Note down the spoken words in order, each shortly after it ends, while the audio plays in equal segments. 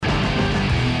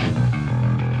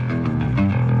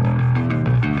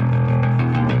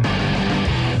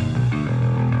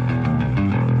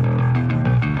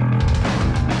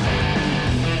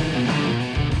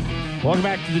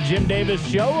to the Jim Davis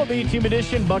Show, a B-Team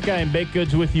edition. Buckeye and Baked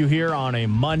Goods with you here on a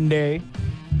Monday.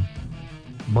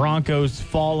 Broncos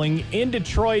falling in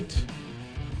Detroit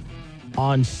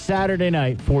on Saturday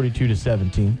night,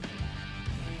 42-17.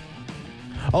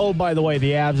 Oh, by the way,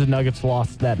 the Avs and Nuggets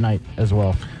lost that night as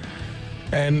well.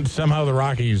 And somehow the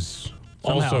Rockies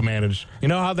also managed. You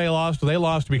know how they lost? They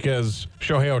lost because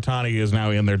Shohei Ohtani is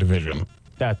now in their division.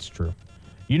 That's true.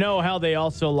 You know how they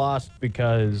also lost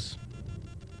because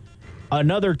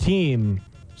another team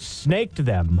snaked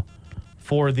them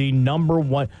for the number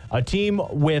one. A team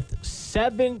with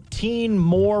 17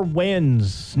 more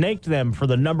wins snaked them for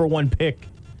the number one pick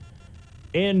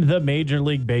in the Major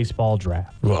League Baseball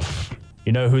draft. Oof.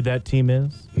 You know who that team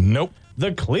is? Nope.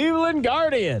 The Cleveland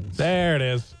Guardians. There it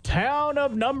is. Town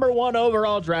of number one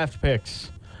overall draft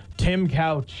picks. Tim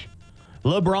Couch,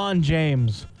 LeBron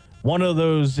James. One of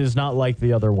those is not like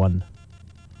the other one.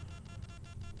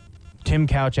 Tim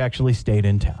Couch actually stayed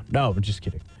in town. No, I'm just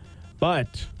kidding.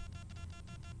 But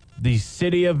the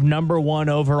city of number one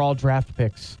overall draft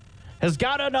picks has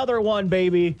got another one,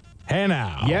 baby. Hey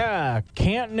now. Yeah,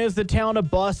 Canton is the town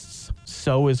of busts.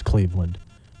 So is Cleveland.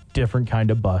 Different kind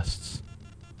of busts.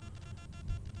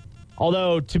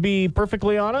 Although, to be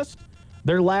perfectly honest,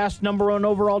 their last number one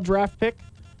overall draft pick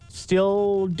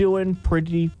still doing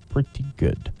pretty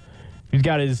good. He's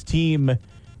got his team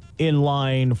in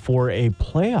line for a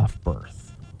playoff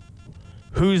berth.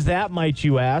 Who's that, might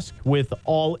you ask? With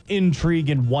all intrigue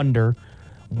and wonder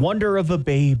of a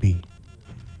baby.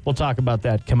 We'll talk about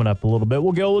that coming up a little bit.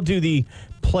 We'll do the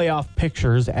playoff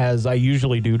pictures as I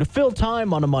usually do to fill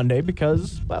time on a Monday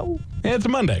because, well... It's a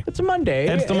Monday. It's a Monday.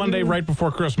 It's the Monday right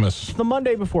before Christmas. It's the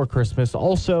Monday before Christmas.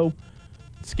 Also,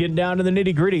 it's getting down to the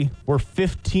nitty-gritty. We're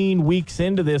 15 weeks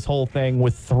into this whole thing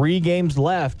with 3 games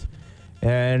left.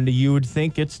 And you would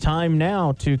think it's time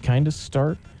now to kind of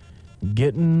start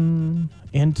getting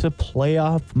into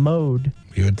playoff mode.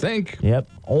 You would think. Yep.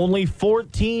 Only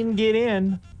 14 get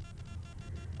in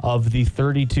of the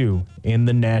 32 in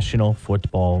the National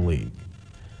Football League.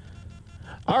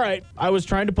 All right. I was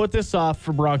trying to put this off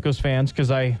for Broncos fans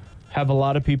because I have a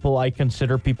lot of people I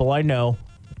consider people I know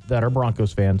that are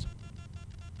Broncos fans.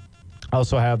 I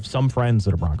also have some friends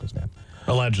that are Broncos fans.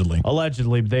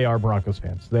 Allegedly, they are Broncos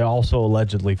fans. They're also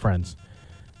allegedly friends.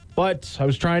 But I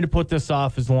was trying to put this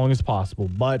off as long as possible.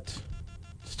 But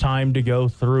it's time to go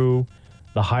through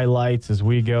the highlights as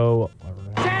we go.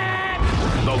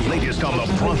 The latest on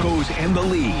the Broncos and the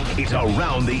league. It's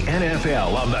Around the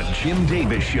NFL on the Jim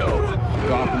Davis Show.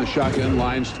 Goff in the shotgun,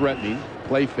 Lions threatening.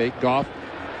 Play fake. Goff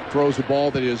throws a ball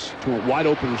that is to a wide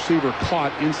open receiver,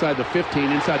 caught inside the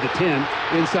 15, inside the 10,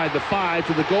 inside the 5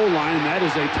 to the goal line, and that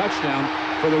is a touchdown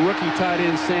for the rookie tight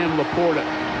end Sam Laporta.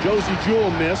 Josie Jewell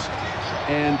missed,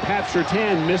 and Pat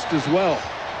Surtain missed as well.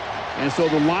 And so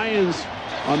the Lions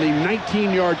on the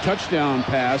 19-yard touchdown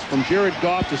pass from Jared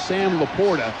Goff to Sam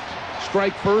Laporta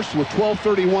strike first with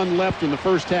 12:31 left in the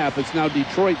first half. It's now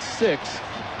Detroit 6,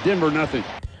 Denver nothing.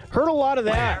 Heard a lot of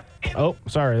that. Oh,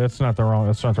 sorry, that's not the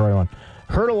right one.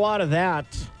 Heard a lot of that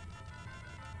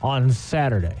on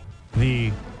Saturday.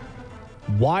 The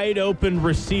wide open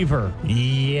receiver.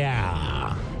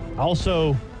 Yeah.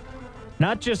 Also,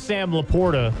 not just Sam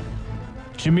Laporta,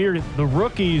 Jameer, the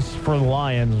rookies for the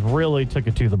Lions really took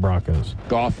it to the Broncos.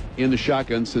 Goff in the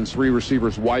shotgun, sends 3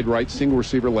 receivers wide right, single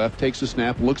receiver left, takes a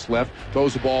snap, looks left,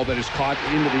 throws a ball that is caught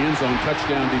into the end zone,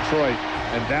 touchdown Detroit.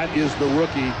 And that is the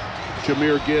rookie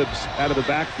Jahmyr Gibbs out of the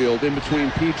backfield in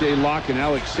between P.J. Locke and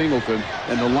Alex Singleton.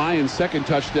 And the Lions' second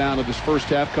touchdown of this first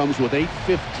half comes with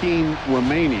 8:15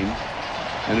 remaining,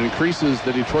 and it increases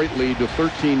the Detroit lead to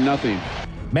 13-0.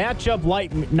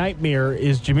 Matchup nightmare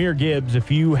is Jahmyr Gibbs if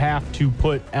you have to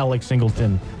put Alex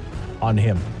Singleton on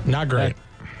him. Not great.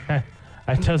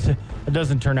 It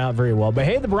doesn't turn out very well. But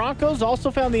hey, the Broncos also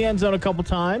found the end zone a couple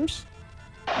times.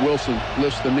 Wilson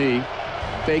lifts the knee,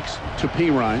 fakes to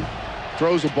Pirine,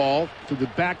 throws a ball to the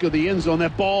back of the end zone.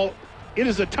 That ball, it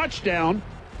is a touchdown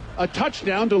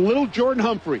to little Jordan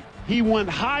Humphrey. He went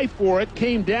high for it,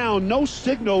 came down, no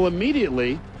signal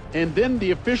immediately, and then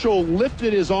the official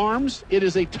lifted his arms. It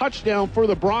is a touchdown for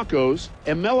the Broncos.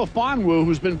 And Melifonwu,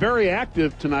 who's been very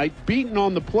active tonight, beaten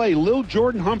on the play. Lil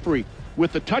Jordan Humphrey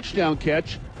with the touchdown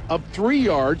catch of 3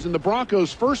 yards, and the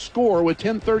Broncos' first score with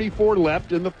 10:34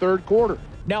 left in the third quarter.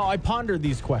 Now, I pondered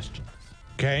these questions.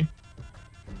 Okay.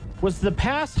 Was the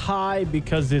pass high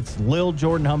because it's Lil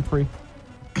Jordan Humphrey?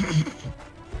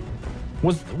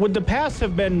 Would the pass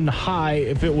have been high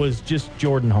if it was just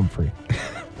Jordan Humphrey?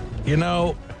 You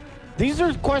know, these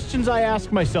are questions I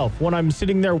ask myself when I'm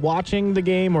sitting there watching the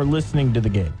game or listening to the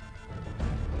game.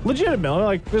 Legitimately,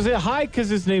 like, was it high because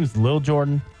his name's Lil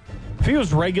Jordan? If he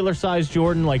was regular-sized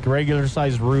Jordan, like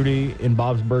regular-sized Rudy in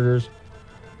Bob's Burgers,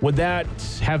 would that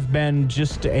have been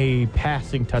just a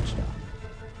passing touchdown?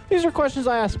 These are questions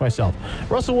I ask myself.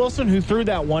 Russell Wilson, who threw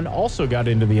that one, also got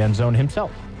into the end zone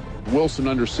himself. Wilson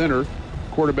under center,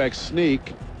 quarterback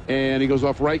sneak, and he goes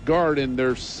off right guard, and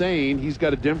they're saying he's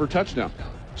got a Denver touchdown.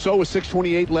 So with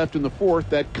 6:28 left in the fourth,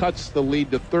 that cuts the lead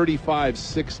to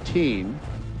 35-16.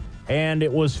 And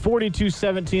it was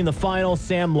 42-17 the final.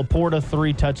 Sam Laporta,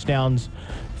 3 touchdowns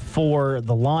for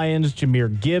the Lions.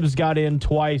 Jahmyr Gibbs got in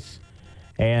twice,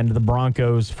 and the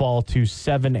Broncos fall to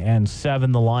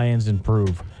 7-7. The Lions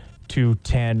improve to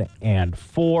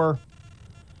 10-4.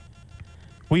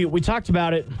 We talked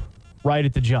about it right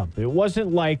at the jump. It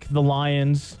wasn't like the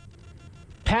Lions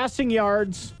passing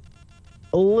yards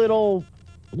a little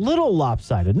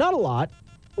lopsided. Not a lot,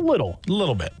 a little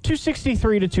bit.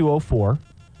 263 to 204.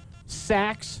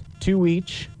 Sacks, 2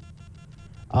 each.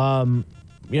 Passing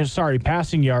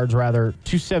yards rather,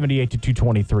 278 to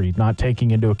 223, not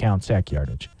taking into account sack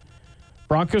yardage.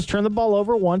 Broncos turned the ball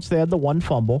over once. They had the 1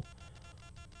 fumble.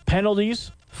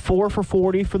 Penalties, 4 for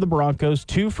 40 for the Broncos,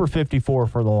 2 for 54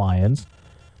 for the Lions.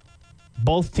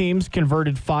 Both teams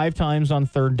converted 5 times on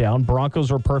 3rd down.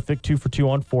 Broncos were perfect, 2 for 2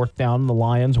 on 4th down. The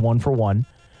Lions, 1 for 1.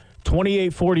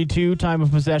 28-42 time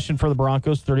of possession for the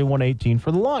Broncos, 31-18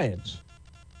 for the Lions.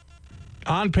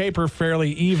 On paper,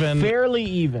 fairly even. Fairly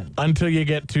even. Until you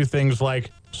get to things like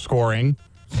scoring.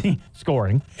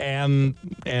 Scoring. And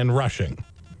rushing.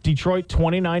 Detroit,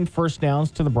 29 first downs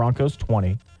to the Broncos,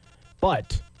 20.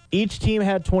 But each team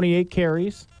had 28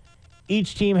 carries.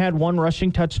 Each team had 1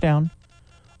 rushing touchdown.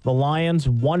 The Lions,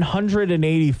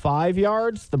 185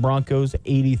 yards. The Broncos,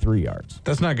 83 yards.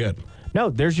 That's not good.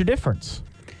 No, there's your difference.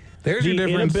 There's your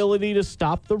difference. The inability to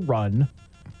stop the run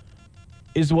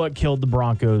is what killed the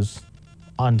Broncos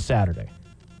on Saturday.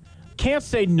 Can't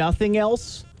say nothing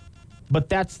else, but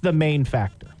that's the main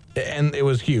factor. And it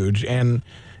was huge. And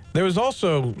there was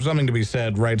also something to be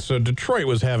said, right? So Detroit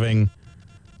was having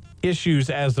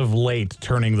issues as of late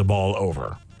turning the ball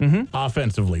over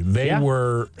offensively. They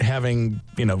were having,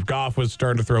 Goff was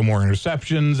starting to throw more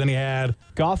interceptions than he had.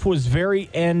 Goff was very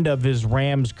end of his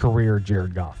Rams career,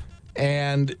 Jared Goff.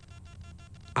 And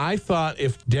I thought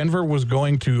if Denver was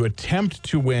going to attempt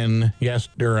to win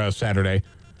Saturday,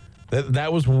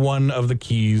 that was one of the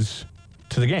keys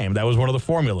to the game. That was one of the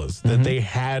formulas that they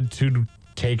had to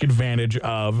take advantage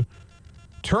of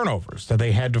turnovers, that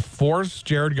they had to force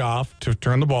Jared Goff to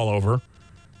turn the ball over,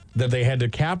 that they had to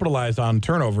capitalize on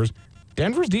turnovers.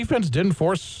 Denver's defense didn't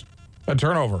force a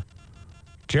turnover.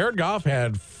 Jared Goff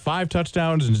had 5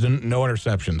 touchdowns and no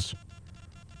interceptions.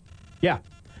 Yeah.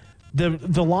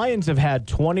 The Lions have had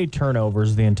 20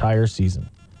 turnovers the entire season.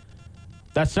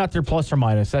 That's not their plus or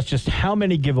minus. That's just how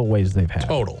many giveaways they've had.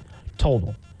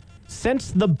 Total.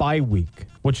 Since the bye week,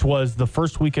 which was the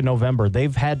first week of November,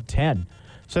 they've had 10.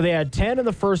 So they had 10 in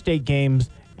the first 8 games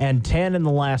and 10 in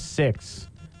the last 6.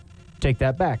 Take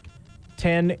that back.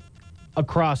 10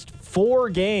 across 4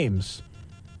 games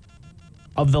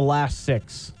of the last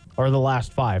 6 or the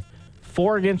last 5.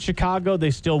 4 against Chicago,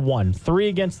 they still won. 3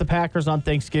 against the Packers on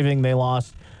Thanksgiving, they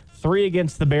lost. 3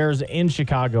 against the Bears in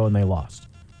Chicago, and they lost.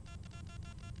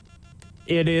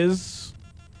 It is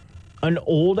an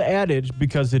old adage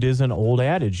because it is an old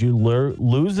adage. You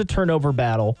lose the turnover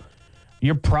battle,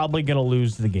 you're probably going to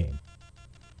lose the game.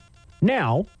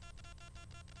 Now,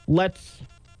 let's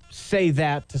say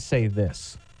that to say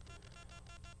this.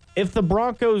 If the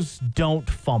Broncos don't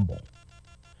fumble,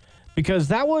 because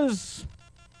that was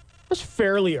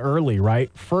fairly early, right?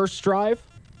 First drive,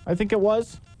 I think it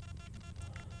was.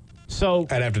 So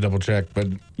I'd have to double check, but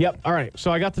yep. All right. So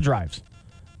I got the drives.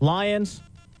 Lions,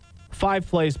 5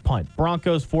 plays punt.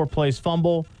 Broncos, 4 plays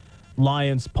fumble.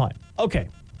 Lions punt. Okay.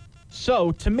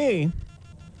 So to me,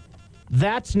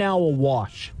 that's now a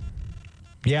wash.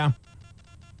 Yeah.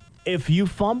 If you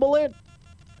fumble it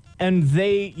and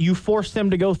you force them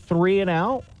to go 3 and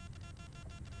out,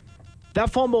 that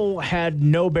fumble had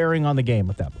no bearing on the game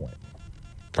at that point.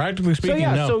 Practically speaking,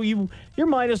 no. So you're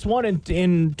 -1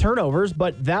 in turnovers,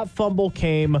 but that fumble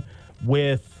came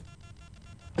with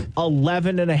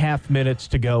 11 and a half minutes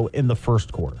to go in the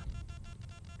first quarter.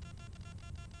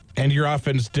 And your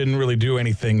offense didn't really do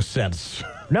anything since.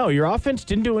 No, your offense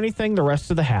didn't do anything the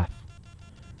rest of the half.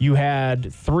 You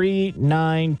had 3,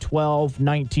 9, 12,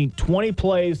 19, 20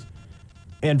 plays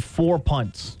and 4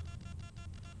 punts.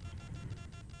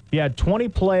 You had 20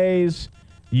 plays.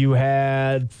 You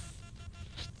had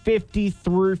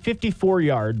 54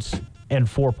 yards and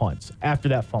 4 punts after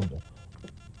that fumble.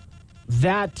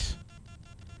 The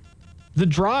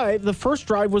first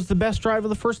drive was the best drive of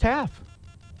the first half.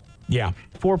 Yeah.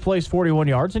 4 plays, 41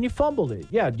 yards, and you fumbled it.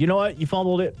 Yeah, you know what? You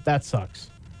fumbled it. That sucks.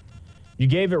 You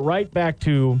gave it right back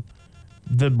to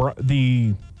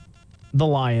the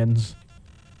Lions.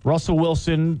 Russell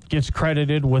Wilson gets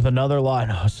credited with another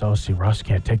line. Oh, so see, Russ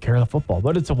can't take care of the football,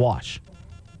 but it's a wash.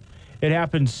 It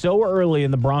happened so early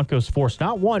in the Broncos' force,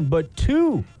 not 1, but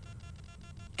 2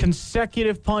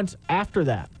 consecutive punts after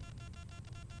that.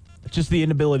 It's just the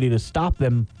inability to stop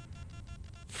them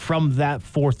from that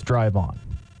 4th drive on.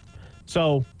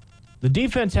 So the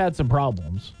defense had some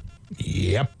problems.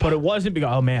 Yep. But it wasn't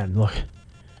because, oh man, look,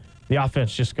 the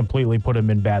offense just completely put them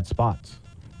in bad spots.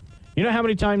 You know how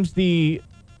many times the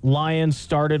Lions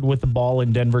started with the ball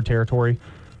in Denver territory?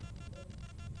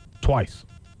 Twice.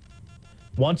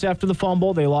 Once after the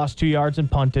fumble, they lost 2 yards and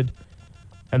punted.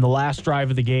 And the last drive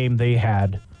of the game they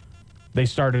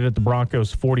started at the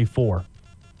Broncos 44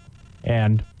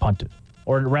 and punted.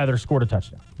 Or rather, scored a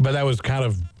touchdown. But that was kind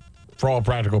of, for all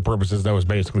practical purposes, that was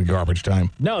basically garbage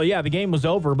time. No, yeah, the game was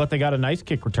over, but they got a nice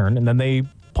kick return, and then they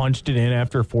punched it in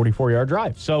after a 44-yard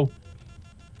drive. So,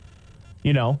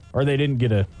 or they didn't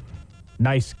get a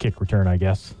nice kick return, I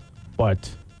guess, but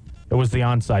it was the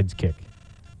onside kick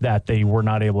that they were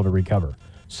not able to recover.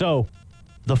 So,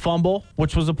 the fumble,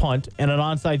 which was a punt, and an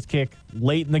onside kick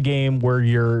late in the game were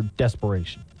your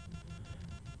desperation.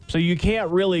 So you can't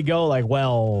really go like,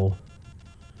 well,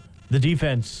 the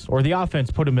defense or the offense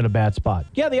put him in a bad spot.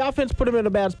 Yeah, the offense put him in a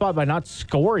bad spot by not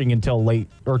scoring until late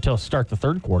or till start the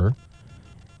 3rd quarter.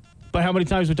 But how many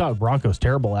times we talk Broncos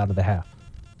terrible out of the half?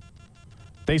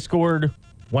 They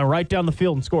went right down the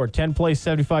field and scored 10 plays,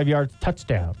 75 yards,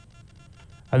 touchdown.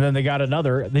 And then they got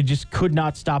another. They just could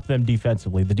not stop them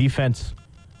defensively. The defense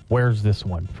wears this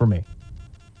one for me.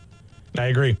 I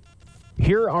agree.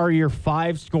 Here are your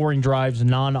 5 scoring drives,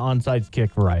 non-onside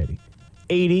kick variety.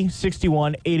 80,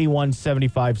 61, 81,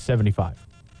 75, 75.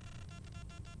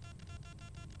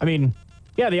 I mean,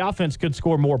 yeah, the offense could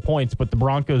score more points, but the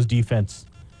Broncos defense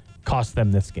cost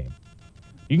them this game.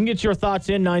 You can get your thoughts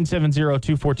in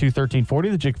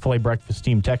 970-242-1340, the Chick-fil-A Breakfast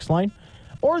Team text line,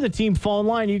 or the team phone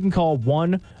line. You can call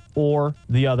one or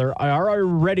the other. I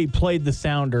already played the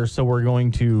sounder, so we're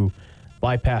going to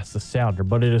bypass the sounder,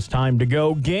 but it is time to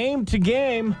go game to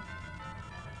game.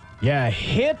 Yeah,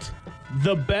 hit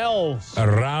the bells.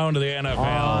 Around the NFL.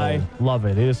 I love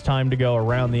it. It is time to go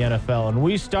around the NFL, and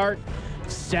we start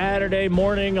Saturday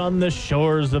morning on the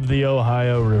shores of the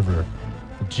Ohio River.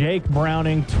 Jake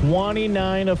Browning,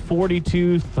 29 of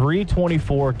 42,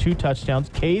 324, 2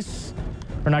 touchdowns.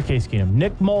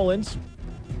 Nick Mullins.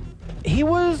 It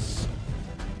was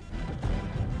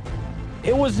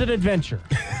an adventure.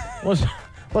 Let's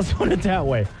put it that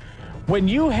way. When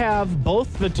you have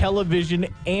both the television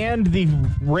and the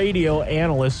radio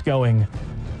analysts going,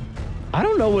 I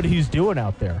don't know what he's doing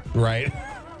out there. Right.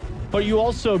 But you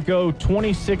also go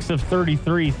 26 of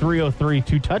 33, 303,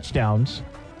 2 touchdowns.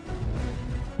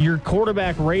 Your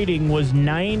quarterback rating was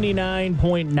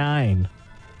 99.9.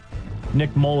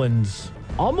 Nick Mullins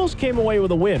almost came away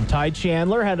with a win. Ty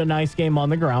Chandler had a nice game on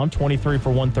the ground, 23 for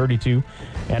 132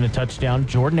 and a touchdown.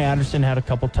 Jordan Addison had a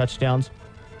couple touchdowns.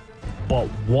 But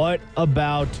what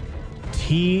about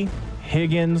T.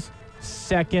 Higgins'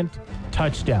 2nd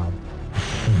touchdown?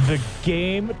 The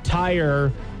game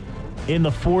tire in the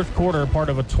 4th quarter, part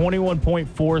of a 21-point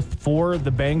fourth for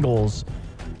the Bengals.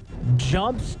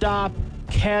 Jump stop,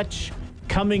 catch,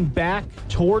 coming back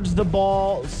towards the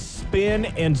ball, spin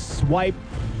and swipe.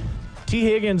 T.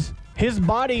 Higgins, his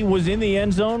body was in the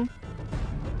end zone,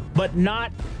 but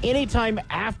not any time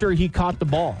after he caught the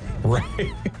ball.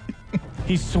 Right.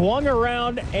 He swung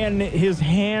around and his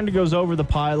hand goes over the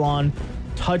pylon.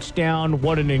 Touchdown.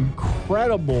 What an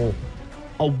incredible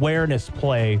awareness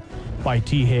play by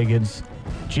T. Higgins.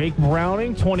 Jake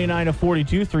Browning, 29 of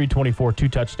 42, 324, 2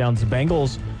 touchdowns. The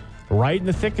Bengals right in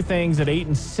the thick of things at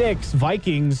 8-6.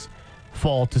 Vikings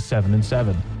fall to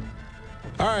 7-7.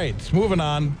 All right, moving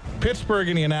on. Pittsburgh,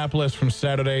 Indianapolis from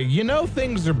Saturday. You know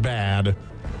things are bad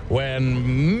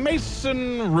when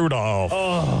Mason Rudolph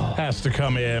has to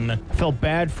come in. Felt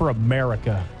bad for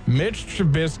America. Mitch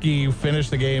Trubisky finished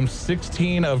the game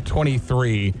 16 of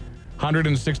 23,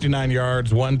 169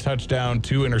 yards, 1 touchdown,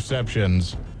 2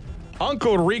 interceptions.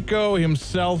 Uncle Rico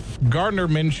himself, Gardner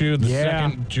Minshew, the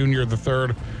second, Junior the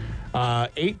third,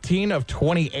 18 of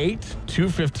 28,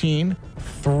 215,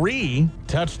 3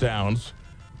 touchdowns.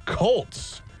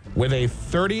 Colts with a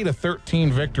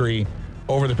 30-13 victory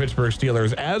over the Pittsburgh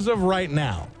Steelers. As of right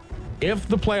now, if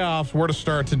the playoffs were to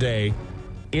start today,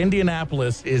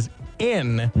 Indianapolis is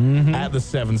in at the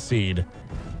 7th seed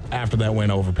after that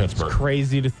win over Pittsburgh. It's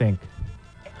crazy to think.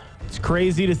 It's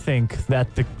crazy to think that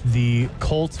the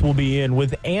Colts will be in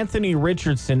with Anthony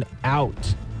Richardson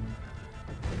out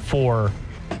for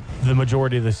the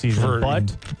majority of the season.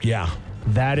 But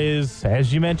that is,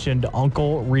 as you mentioned,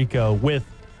 Uncle Rico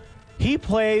he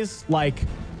plays like,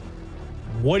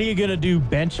 what are you going to do,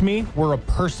 bench me? We're a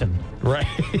person. Right.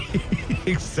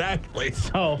 Exactly.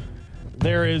 So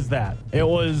there is that. It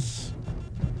was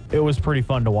pretty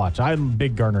fun to watch. I'm a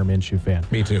big Gardner Minshew fan.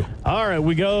 Me too. All right,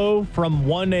 we go from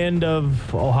one end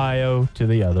of Ohio to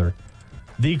the other.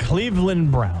 The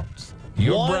Cleveland Browns.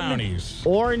 Your Brownies.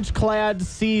 Orange-clad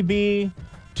CB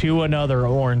to another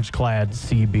orange-clad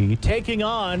CB, taking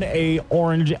on a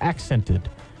orange-accented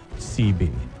CB.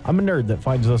 I'm a nerd that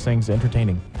finds those things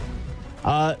entertaining.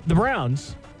 The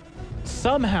Browns,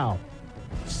 somehow,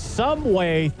 some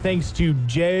way, thanks to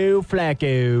Joe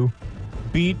Flacco,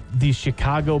 beat the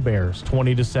Chicago Bears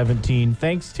 20-17,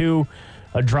 thanks to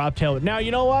a dropped Hail Mary. Now, you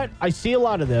know what? I see a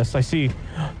lot of this. I see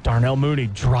Darnell Mooney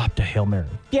dropped a Hail Mary.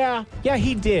 Yeah,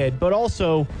 he did. But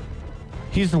also,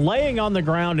 he's laying on the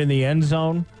ground in the end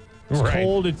zone. It's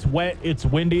cold, it's wet, it's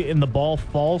windy, and the ball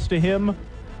falls to him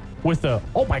with a,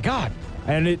 oh my God.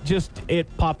 And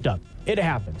it popped up. It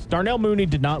happens. Darnell Mooney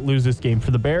did not lose this game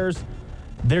for the Bears.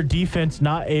 Their defense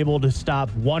not able to stop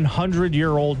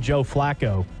 100-year-old Joe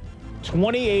Flacco.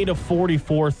 28 of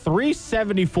 44,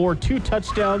 374, 2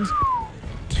 touchdowns,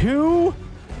 2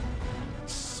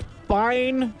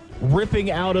 spine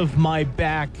ripping out of my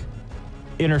back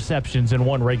interceptions, and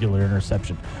 1 regular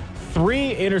interception.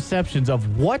 3 interceptions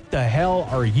of what the hell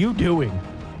are you doing,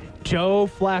 Joe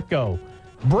Flacco?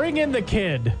 Bring in the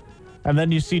kid. And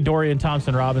then you see Dorian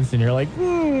Thompson-Robinson. You're like,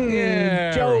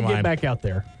 Joe, get back out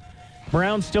there.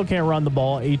 Browns still can't run the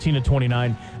ball,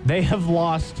 18-29. They have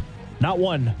lost not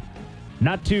 1,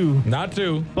 not 2. Not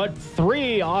 2. But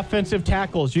 3 offensive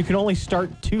tackles. You can only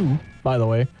start 2, by the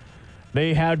way.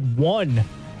 They had 1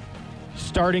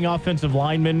 starting offensive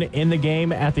lineman in the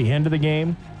game at the end of the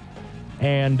game.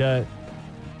 And the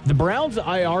Browns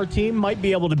IR team might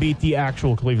be able to beat the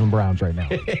actual Cleveland Browns right now.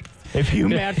 If you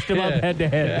matched them up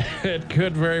head-to-head. It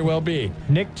could very well be.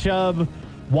 Nick Chubb,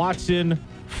 Watson,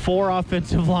 4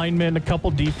 offensive linemen, a couple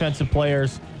defensive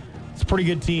players. It's a pretty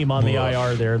good team on the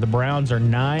IR there. The Browns are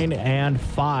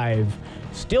 9-5.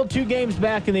 Still 2 games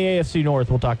back in the AFC North.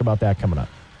 We'll talk about that coming up.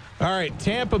 All right,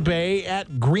 Tampa Bay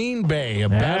at Green Bay, a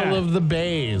battle of the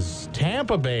Bays.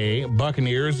 Tampa Bay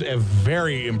Buccaneers, a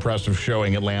very impressive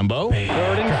showing at Lambeau. 3rd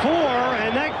and 4,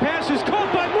 and that pass is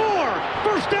caught by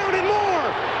Moore. First down and more.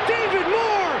 David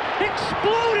Moore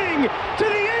exploding to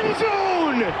the end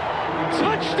zone.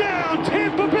 Touchdown,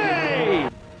 Tampa Bay.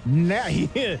 Now,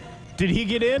 did he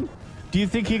get in? Do you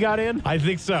think he got in? I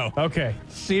think so. Okay.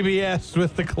 CBS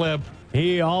with the clip.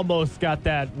 He almost got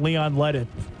that Leon Leddit.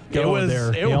 It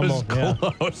was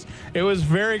close. It was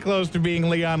very close to being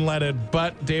Leon Leddit,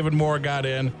 but David Moore got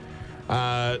in.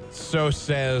 So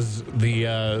says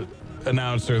the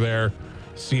announcer there,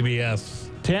 CBS.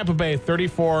 Tampa Bay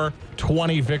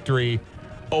 34-20 victory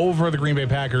over the Green Bay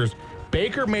Packers.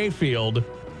 Baker Mayfield,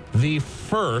 the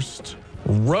first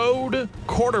road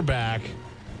quarterback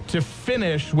to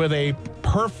finish with a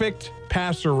perfect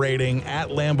passer rating at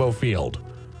Lambeau Field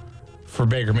for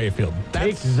Baker Mayfield.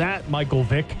 Takes that, Michael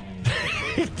Vick.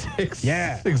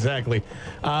 Yeah, exactly.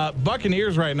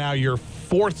 Buccaneers right now, your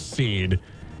 4th seed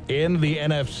in the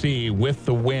NFC with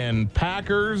the win.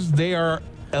 Packers, they are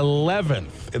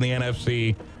 11th in the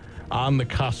NFC, on the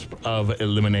cusp of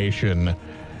elimination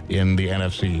in the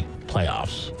NFC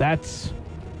playoffs. That's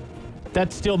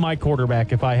still my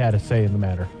quarterback if I had a say in the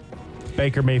matter.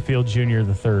 Baker Mayfield Jr.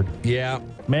 the 3rd. Yeah.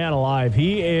 Man alive.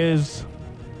 He is...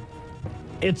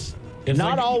 It's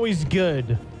not like, always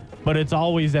good, but it's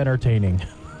always entertaining.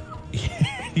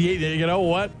 You know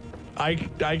what? I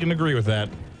can agree with that.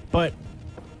 But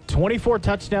 24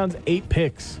 touchdowns, 8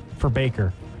 picks for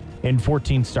Baker in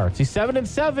 14 starts. He's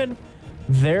 7-7.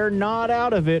 They're not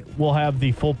out of it. We'll have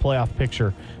the full playoff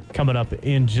picture coming up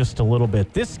in just a little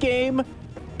bit. This game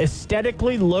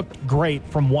aesthetically looked great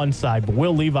from one side, but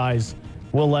Will Levis,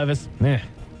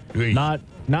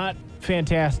 not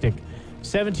fantastic.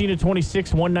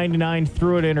 17-26, 199,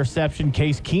 threw an interception.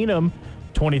 Case Keenum,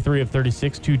 23 of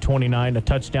 36, 229, a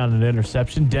touchdown and an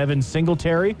interception. Devin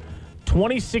Singletary,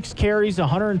 26 carries,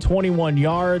 121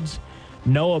 yards.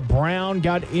 Noah Brown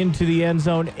got into the end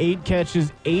zone, 8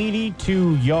 catches,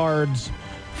 82 yards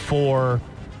for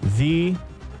the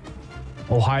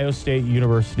Ohio State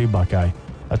University Buckeye.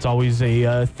 That's always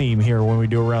a theme here when we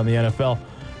do around the NFL.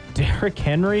 Derrick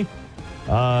Henry,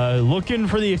 looking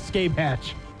for the escape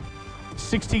hatch.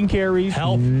 16 carries,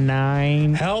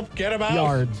 9 Get him out.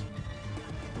 yards.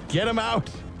 Get him out.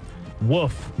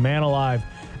 Woof, man alive.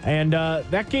 And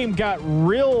that game got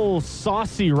real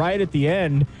saucy right at the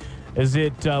end as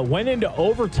it went into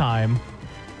overtime.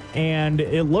 And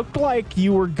it looked like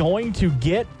you were going to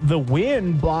get the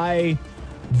win by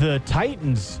the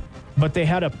Titans, but they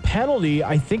had a penalty.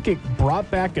 I think it brought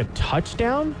back a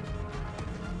touchdown.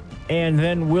 And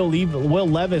then Will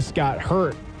Levis got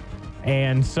hurt.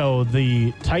 And so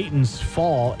the Titans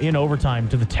fall in overtime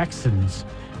to the Texans,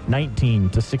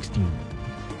 19-16.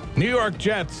 New York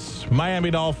Jets,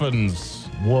 Miami Dolphins.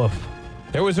 Woof.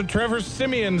 There was a Trevor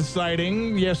Siemian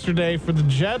sighting yesterday for the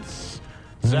Jets.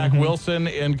 Zach Wilson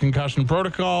in concussion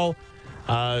protocol.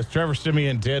 Trevor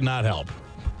Siemian did not help.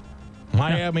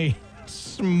 Miami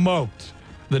smoked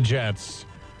the Jets.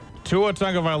 Tua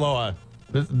Tagovailoa.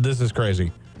 This is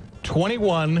crazy.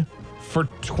 21 for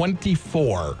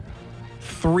 24.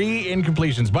 3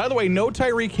 incompletions. By the way, no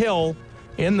Tyreek Hill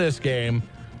in this game.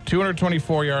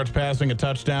 224 yards passing, a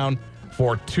touchdown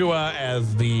for Tua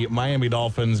as the Miami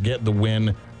Dolphins get the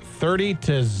win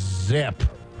 30-0.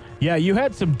 Yeah, you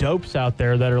had some dopes out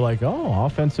there that are like, oh,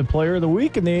 offensive player of the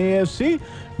week in the AFC.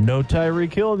 No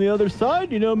Tyreek Hill on the other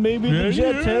side. You know, maybe the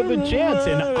Jets have a chance.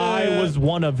 And I was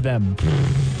one of them.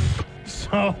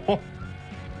 So,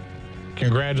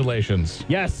 congratulations.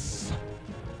 yes.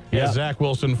 Yeah, Yeah. Zach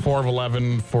Wilson, 4 of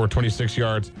 11 for 26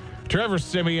 yards. Trevor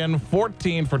Siemian,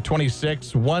 14 for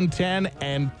 26, 110,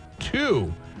 and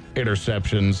 2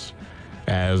 interceptions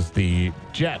as the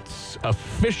Jets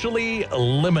officially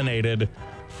eliminated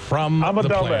from the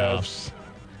playoffs.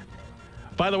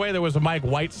 By the way, there was a Mike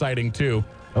White sighting, too.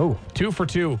 Oh, 2 for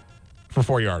 2 for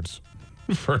 4 yards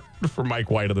for Mike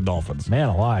White of the Dolphins. man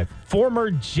alive.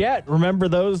 Former Jet. Remember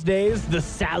those days? The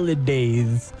salad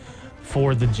days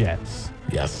for the Jets.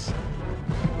 Yes.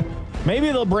 Maybe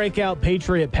they'll break out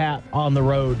Patriot Pat on the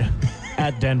road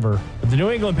at Denver. But the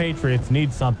New England Patriots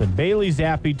need something. Bailey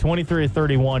Zappi, 23 of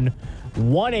 31,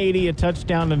 180, a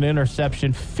touchdown and an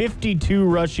interception, 52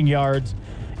 rushing yards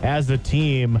as a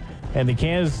team. And the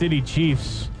Kansas City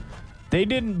Chiefs, they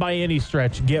didn't by any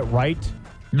stretch get right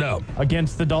No.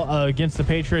 against the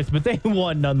Patriots, but they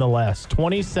won nonetheless.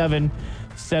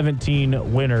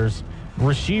 27-17 winners.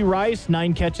 Rashee Rice,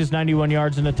 9 catches, 91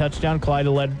 yards and a touchdown. Clyde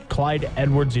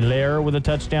Edwards-Helaire with a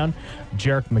touchdown.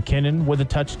 Jerick McKinnon with a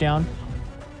touchdown.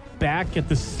 Back at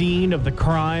the scene of the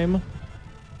crime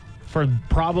for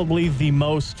probably the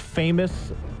most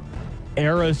famous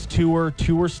Eras Tour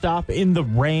stop in the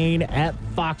rain at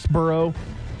Foxborough.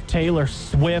 Taylor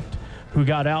Swift, who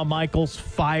got Al Michaels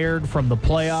fired from the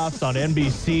playoffs on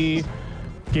NBC.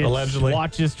 Allegedly.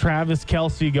 Watches Travis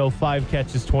Kelce go 5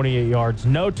 catches, 28 yards.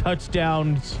 No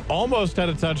touchdowns. Almost had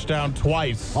a touchdown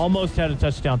twice. Almost had a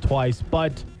touchdown twice,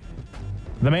 but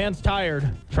the man's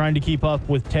tired trying to keep up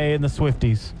with Tay and the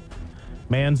Swifties.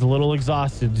 Man's a little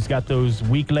exhausted. He's got those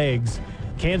weak legs.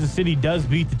 Kansas City does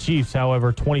beat the Chiefs,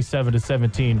 however,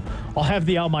 27-17. I'll have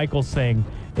the Al Michaels thing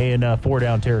in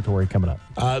 4-down territory coming up.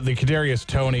 The Kadarius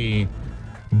Toney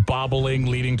bobbling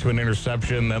leading to an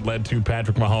interception that led to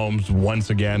Patrick Mahomes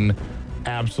once again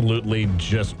absolutely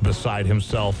just beside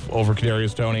himself over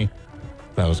Kadarius Toney.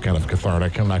 That was kind of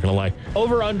cathartic, I'm not going to lie.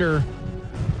 Over under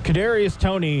Kadarius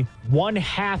Toney,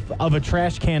 1/2 of a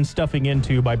trash can stuffing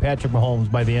into by Patrick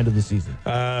Mahomes by the end of the season.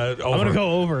 Over. I'm going to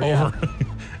go over. Over.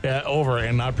 Yeah, over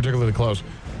and not particularly close.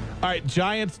 All right,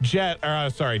 Giants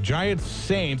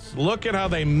Saints. Look at how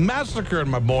they massacred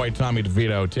my boy Tommy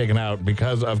DeVito, taken out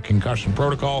because of concussion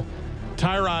protocol.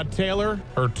 Tyrod Taylor,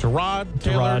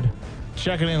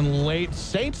 checking in late.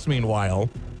 Saints, meanwhile,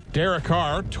 Derek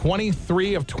Carr,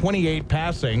 23 of 28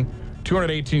 passing,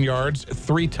 218 yards,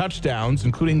 3 touchdowns,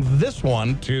 including this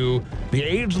one to the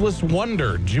ageless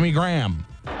wonder, Jimmy Graham.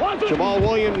 Jamal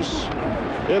Williams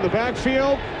in the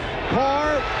backfield.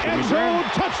 Carr, end zone,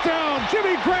 touchdown,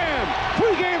 Jimmy Graham,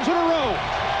 3 games in a row.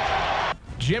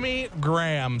 Jimmy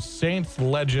Graham, Saints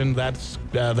legend. That's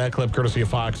that clip courtesy of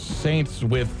Fox. Saints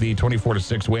with the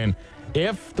 24-6 win.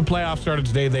 If the playoffs started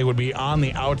today, they would be on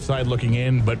the outside looking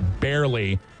in, but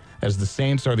barely, as the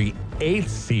Saints are the 8th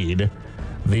seed.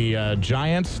 The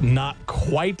Giants not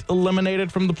quite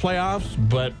eliminated from the playoffs,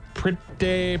 but pretty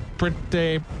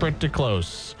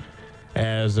close.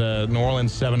 As New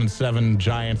Orleans 7-7,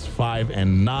 Giants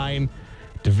 5-9.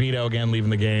 DeVito again leaving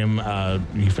the game.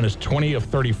 He finished 20 of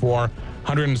 34,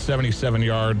 177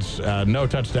 yards, no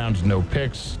touchdowns, no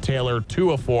picks. Taylor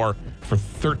 2 of 4 for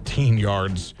 13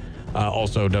 yards,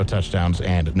 also no touchdowns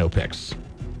and no picks.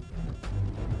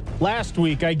 Last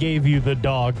week, I gave you the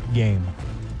dog game.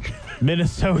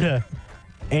 Minnesota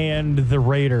and the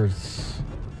Raiders.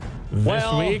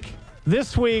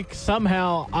 This week,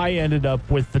 somehow, I ended up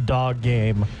with the dog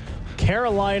game.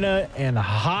 Carolina and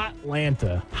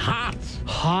Hotlanta.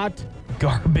 Hot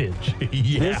garbage.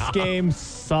 Yeah. This game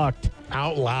sucked.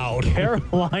 Out loud.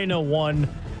 Carolina won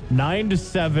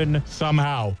 9-7.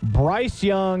 Somehow. Bryce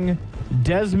Young,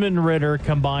 Desmond Ritter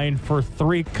combined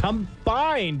 30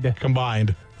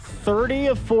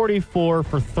 of 44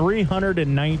 for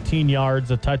 319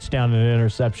 yards, a touchdown and an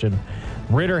interception.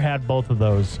 Ritter had both of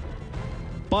those.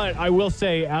 But I will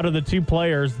say, out of the two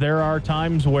players, there are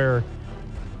times where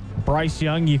Bryce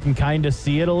Young, you can kind of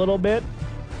see it a little bit.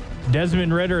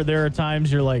 Desmond Ritter, there are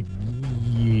times you're like,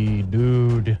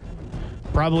 dude,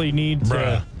 probably need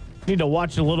to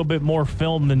watch a little bit more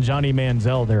film than Johnny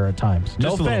Manziel there at times.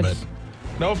 Just a little bit.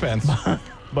 No offense.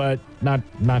 But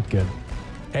not good.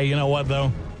 Hey, you know what,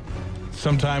 though?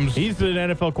 Sometimes He's an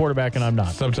NFL quarterback, and I'm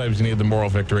not. sometimes you need the moral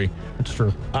victory. That's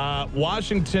true.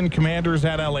 Washington Commanders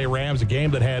at LA Rams, a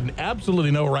game that had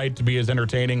absolutely no right to be as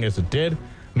entertaining as it did.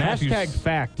 Hashtag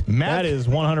fact. That is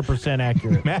 100%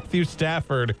 accurate. Matthew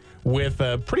Stafford with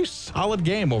a pretty solid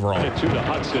game overall. To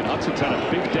Hudson. Hudson's had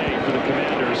a big day for the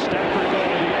Commanders. Stafford going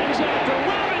to the end zone for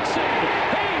Robinson.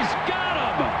 He's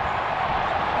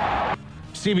got him.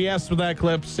 CBS with that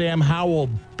clip. Sam Howell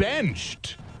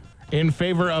benched in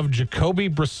favor of Jacoby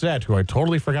Brissett, who I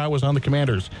totally forgot was on the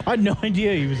Commanders. I had no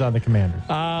idea he was on the Commanders.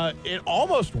 It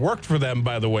almost worked for them,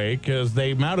 by the way, because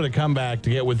they mounted a comeback to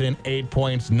get within 8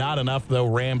 points. Not enough, though.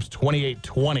 Rams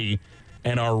 28-20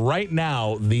 and are right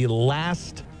now the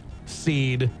last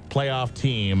seed playoff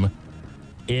team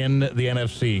in the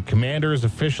NFC. Commanders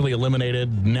officially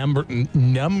eliminated.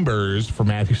 Numbers for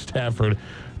Matthew Stafford.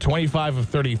 25 of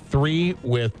 33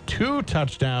 with 2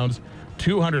 touchdowns,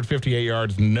 258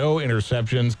 yards, no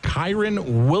interceptions.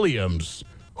 Kyren Williams,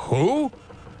 who?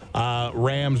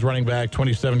 Rams running back,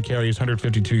 27 carries,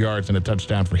 152 yards, and a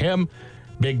touchdown for him.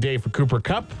 Big day for Cooper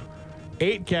Kupp.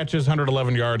 8 catches,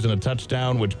 111 yards, and a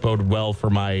touchdown, which boded well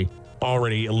for my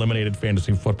already eliminated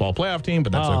fantasy football playoff team,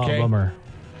 but that's okay. Bummer.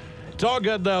 It's all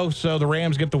good, though, so the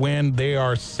Rams get the win. They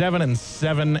are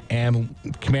 7-7, and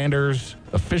Commanders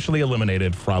officially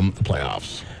eliminated from the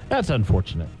playoffs. That's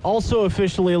unfortunate. Also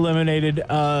officially eliminated,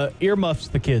 earmuffs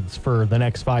the kids for the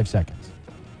next 5 seconds.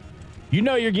 You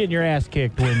know you're getting your ass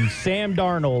kicked when Sam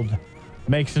Darnold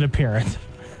makes an appearance.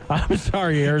 I'm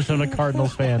sorry, Arizona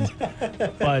Cardinals fans.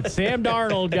 But Sam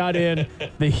Darnold got in.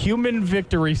 The human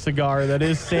victory cigar that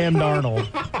is Sam Darnold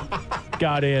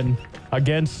got in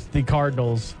against the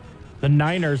Cardinals. The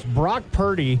Niners, Brock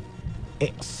Purdy,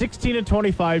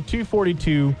 16-25,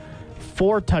 242,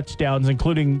 4 touchdowns,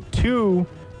 including 2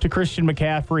 to Christian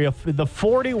McCaffrey. The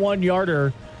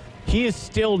 41-yarder, he is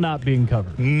still not being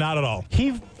covered. Not at all.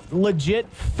 He legit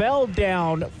fell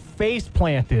down, face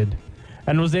planted,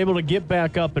 and was able to get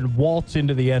back up and waltz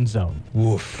into the end zone.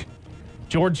 Woof.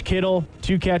 George Kittle,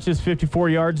 2 catches, 54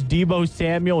 yards. Deebo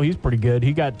Samuel, he's pretty good.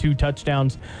 He got 2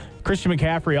 touchdowns. Christian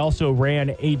McCaffrey also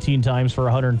ran 18 times for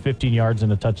 115 yards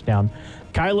and a touchdown.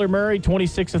 Kyler Murray,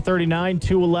 26 of 39,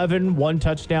 211, 1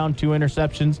 touchdown, 2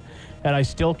 interceptions. And I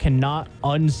still cannot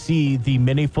unsee the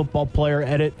mini football player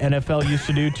edit NFL used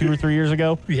to do 2 or 3 years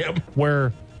ago. Yep.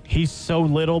 Where he's so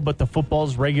little, but the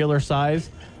football's regular size.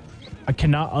 I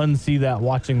cannot unsee that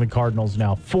watching the Cardinals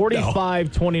now.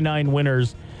 45-29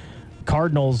 winners.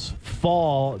 Cardinals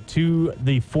fall to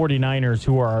the 49ers,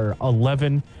 who are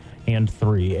 11-3.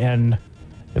 And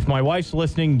if my wife's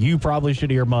listening, you probably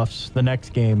should earmuffs the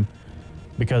next game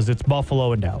because it's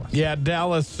Buffalo and Dallas. Yeah,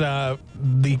 Dallas,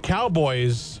 the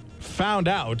Cowboys found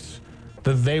out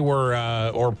that they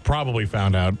were, or probably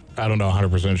found out, I don't know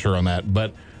 100% sure on that,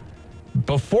 but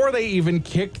before they even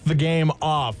kicked the game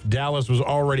off, Dallas was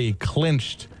already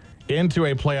clinched into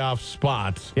a playoff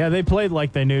spot. Yeah, they played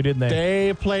like they knew, didn't they?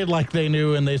 They played like they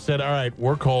knew, and they said, all right,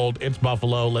 we're cold. It's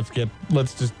Buffalo. Let's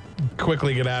just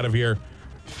quickly get out of here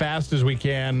fast as we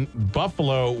can.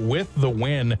 Buffalo with the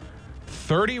win,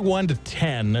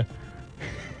 31-10.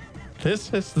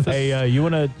 This is the... Hey, you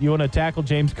wanna tackle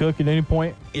James Cook at any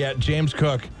point? Yeah, James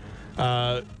Cook,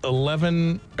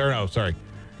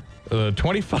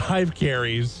 25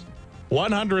 carries,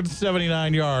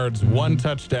 179 yards, 1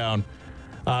 touchdown.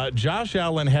 Josh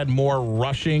Allen had more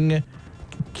rushing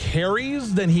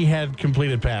carries than he had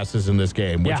completed passes in this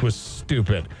game, which was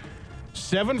stupid.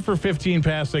 7 for 15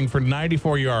 passing for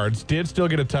 94 yards. Did still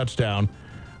get a touchdown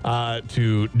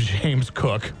to James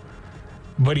Cook.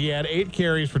 But he had 8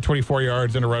 carries for 24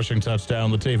 yards and a rushing touchdown.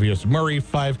 Latavius Murray,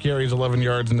 5 carries, 11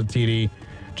 yards in the TD.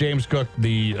 James Cook,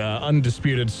 the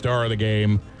undisputed star of the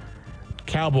game.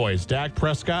 Cowboys, Dak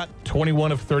Prescott,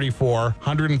 21 of 34,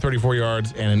 134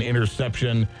 yards and an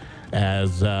interception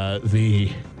as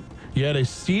you had a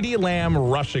CeeDee Lamb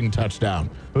rushing touchdown.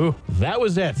 Ooh, that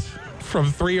was it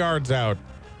from 3 yards out.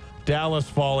 Dallas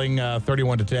falling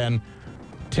 31-10.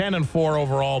 10-4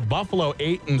 overall. Buffalo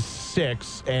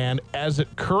 8-6, and as it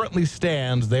currently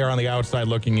stands, they are on the outside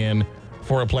looking in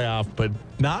for a playoff, but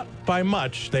not by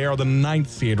much. They are the 9th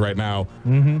seed right now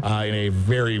in a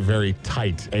very, very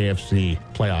tight AFC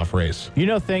playoff race. You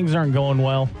know things aren't going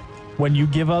well when you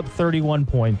give up 31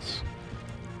 points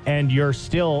and you're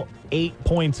still 8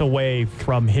 points away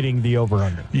from hitting the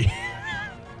over-under.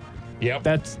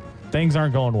 Yep. Things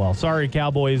aren't going well. Sorry,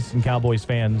 Cowboys and Cowboys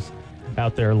fans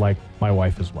out there, like my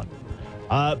wife is one.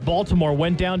 Baltimore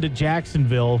went down to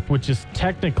Jacksonville, which is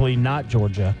technically not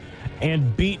Georgia,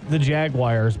 and beat the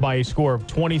Jaguars by a score of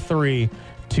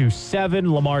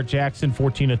 23-7. Lamar Jackson,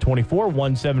 14-24,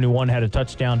 171, had a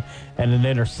touchdown and an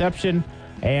interception,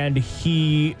 and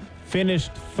he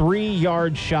finished 3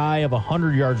 yards shy of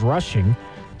 100 yards rushing,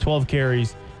 12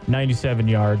 carries, 97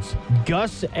 yards.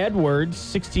 Gus Edwards,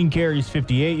 16 carries,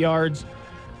 58 yards.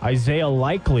 Isaiah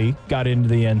Likely got into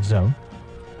the end zone.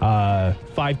 5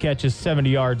 catches, 70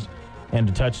 yards, and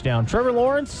a touchdown. Trevor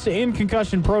Lawrence in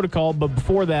concussion protocol, but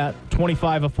before that,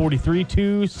 25 of 43,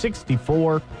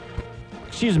 264,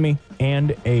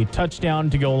 and a touchdown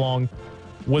to go along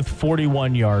with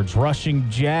 41 yards. Rushing.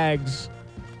 Jags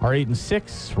are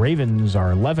 8-6. Ravens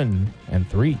are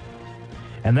 11-3.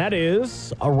 And that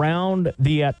is around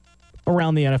the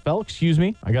NFL. Excuse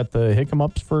me. I got the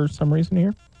hiccups for some reason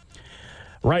here.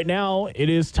 Right now, it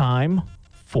is time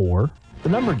for the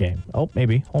number game. Oh,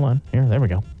 maybe. Hold on. Here, there we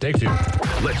go. Take 2.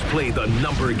 Let's play the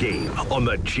number game on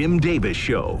the Jim Davis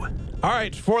Show. All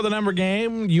right, for the number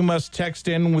game, you must text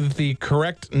in with the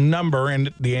correct number,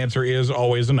 and the answer is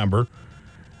always a number.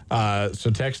 So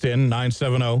text in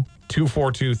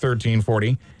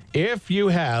 970-242-1340. If you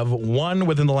have won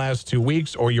within the last 2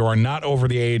 weeks or you are not over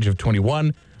the age of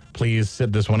 21, please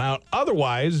sit this one out.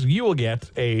 Otherwise, you will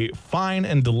get a fine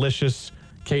and delicious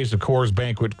case of Coors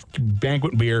Banquet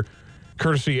beer,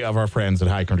 courtesy of our friends at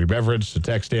High Country Beverage. So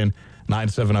text in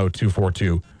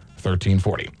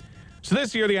 970-242-1340. So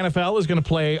this year, the NFL is going to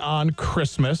play on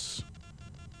Christmas.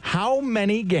 How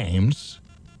many games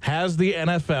has the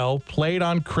NFL played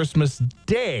on Christmas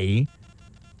Day,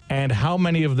 and how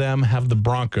many of them have the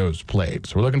Broncos played?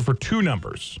 So we're looking for 2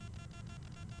 numbers.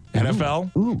 NFL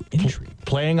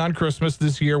playing on Christmas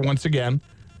this year once again.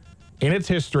 In its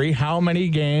history, how many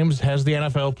games has the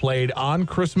NFL played on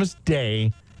Christmas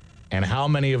Day, and how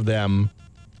many of them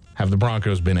have the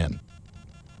Broncos been in?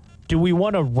 Do we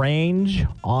want a range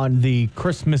on the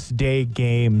Christmas Day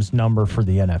games number for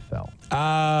the NFL?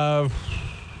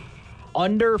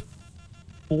 Under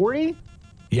 40?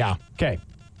 Yeah. Okay.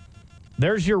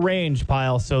 There's your range,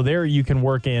 Pile. So there you can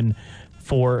work in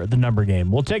for the number game.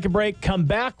 We'll take a break, come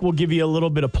back. We'll give you a little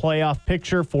bit of playoff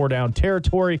picture, 4 down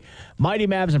territory. Mighty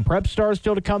Mavs and Prep Stars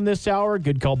still to come this hour.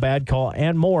 Good call, bad call,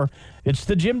 and more. It's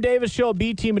the Jim Davis Show,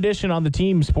 B-Team Edition on the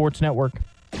Team Sports Network.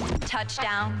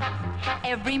 Touchdown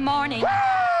every morning.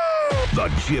 The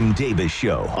Jim Davis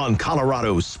Show on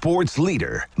Colorado's sports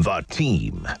leader, The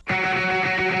Team.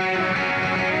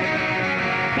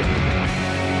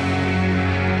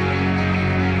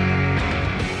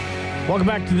 Welcome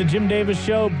back to the Jim Davis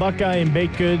Show. Buckeye and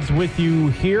Baked Goods with you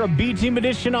here. A B-Team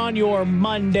Edition on your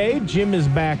Monday. Jim is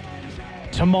back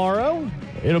tomorrow.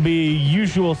 It'll be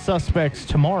Usual Suspects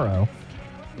tomorrow.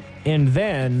 And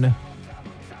then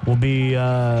will be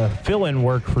fill-in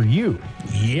work for you.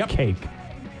 Yep. Cake.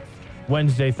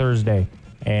 Wednesday, Thursday,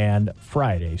 and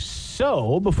Friday.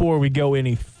 So, before we go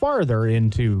any farther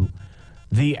into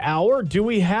the hour, do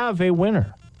we have a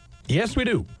winner? Yes, we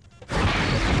do.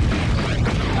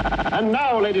 And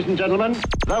now, ladies and gentlemen,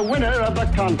 the winner of the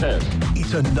contest.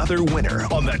 It's another winner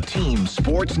on the Team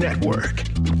Sports Network.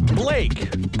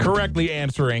 Blake correctly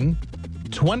answering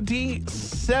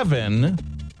 27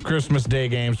 Christmas Day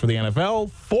games for the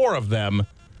NFL, 4 of them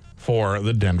for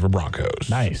the Denver Broncos.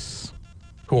 Nice.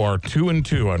 Who are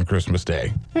 2-2 on Christmas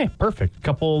Day. Hey, perfect.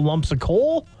 Couple lumps of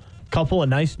coal, couple of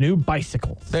nice new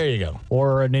bicycles. There you go.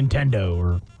 Or a Nintendo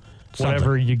or whatever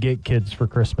Something. you get kids for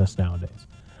Christmas nowadays.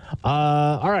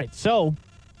 All right, so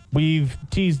we've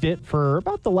teased it for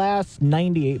about the last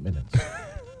 98 minutes.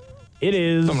 It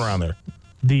is Something around there.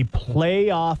 the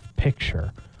playoff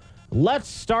picture. Let's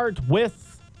start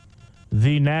with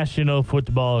the National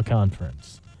Football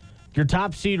Conference. Your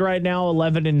top seed right now,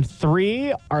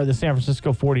 11-3, are the San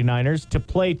Francisco 49ers. To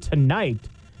play tonight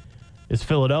is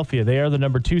Philadelphia. They are the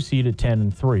number 2 seed at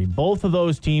 10-3. Both of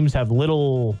those teams have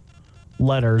little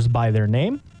letters by their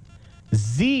name.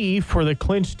 Z for the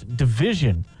clinched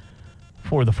division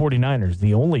for the 49ers,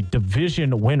 the only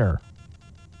division winner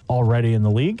already in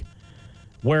the league,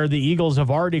 where the Eagles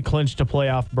have already clinched a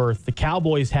playoff berth. The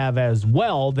Cowboys have as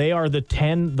well. They are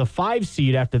the 5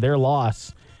 seed after their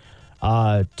loss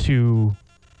to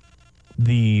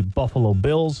the Buffalo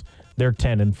Bills. They're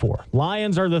 10-4.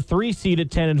 Lions are the 3 seed at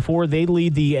 10-4. They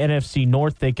lead the NFC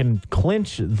North. They can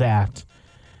clinch that,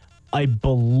 I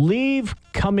believe,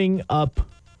 coming up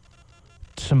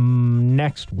to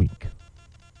next week.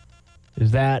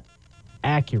 Is that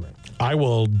accurate? I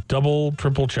will double,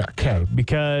 triple check. Okay,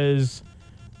 because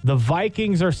the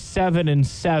Vikings are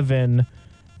 7-7,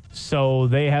 so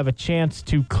they have a chance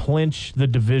to clinch the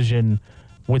division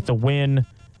with the win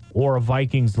or a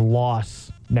Vikings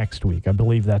loss next week. I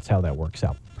believe that's how that works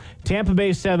out. Tampa Bay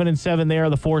 7-7. They are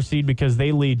the 4 seed because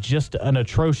they lead just an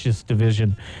atrocious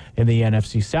division in the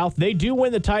NFC South. They do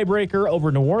win the tiebreaker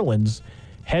over New Orleans,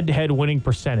 head-to-head winning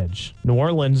percentage. New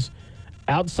Orleans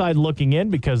outside looking in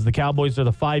because the Cowboys are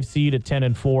the 5 seed at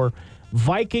 10-4.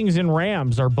 Vikings and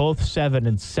Rams are both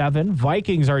 7-7.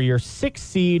 Vikings are your 6th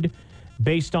seed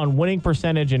based on winning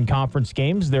percentage in conference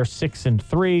games. They're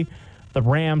 6-3. The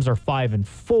Rams are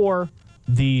 5-4.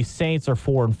 The Saints are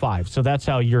 4-5. So that's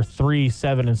how your 3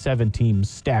 7-7 teams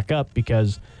stack up,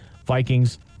 because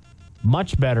Vikings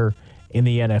much better in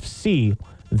the NFC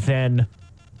than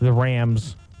the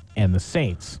Rams and the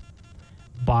Saints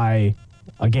by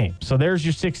a game. So there's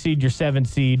your 6 seed, your 7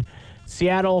 seed.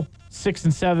 Seattle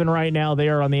 6-7 right now. They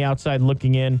are on the outside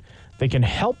looking in. They can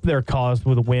help their cause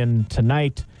with a win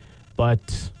tonight,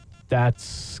 but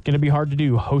that's going to be hard to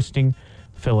do hosting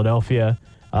Philadelphia.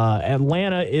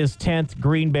 Atlanta is 10th.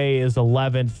 Green Bay is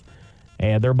 11th.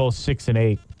 And they're both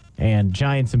 6-8. And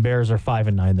Giants and Bears are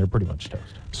 5-9. They're pretty much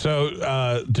toast.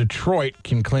 So Detroit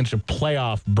can clinch a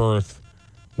playoff berth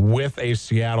with a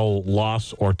Seattle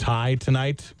loss or tie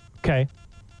tonight. Okay.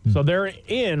 So they're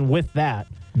in with that.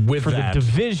 With For that. the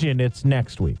division, it's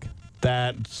next week.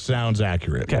 That sounds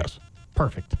accurate. Okay. Yes.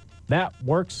 Perfect. That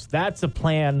works. That's a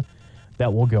plan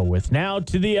that we'll go with. Now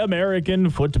to the American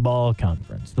Football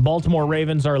Conference. The Baltimore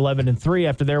Ravens are 11-3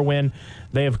 after their win.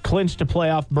 They have clinched a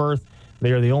playoff berth.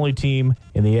 They are the only team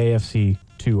in the AFC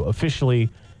to officially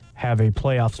have a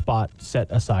playoff spot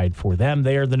set aside for them.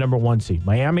 They are the number 1 seed.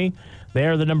 Miami, they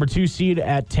are the number 2 seed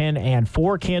at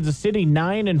 10-4. Kansas City,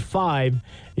 9-5,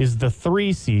 is the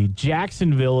 3 seed.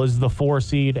 Jacksonville is the 4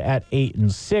 seed at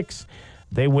 8-6.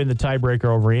 They win the tiebreaker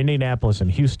over Indianapolis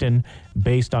and Houston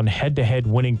based on head-to-head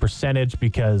winning percentage,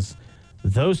 because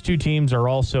those two teams are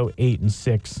also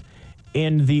 8-6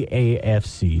 in the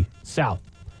AFC South.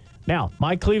 Now,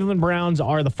 my Cleveland Browns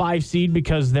are the 5 seed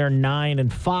because they're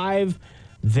 9-5.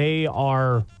 They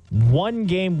are 1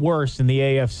 game worse in the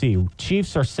AFC.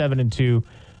 Chiefs are 7-2.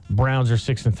 Browns are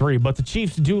 6-3. But the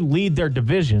Chiefs do lead their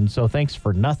division, so thanks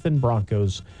for nothing,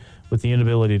 Broncos, with the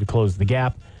inability to close the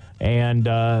gap. And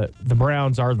the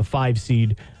Browns are the 5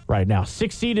 seed right now.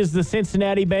 6 seed is the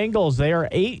Cincinnati Bengals. They are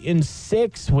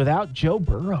 8-6 without Joe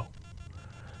Burrow.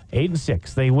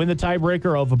 8-6. They win the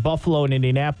tiebreaker over Buffalo and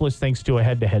Indianapolis thanks to a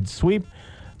head-to-head sweep.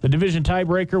 The division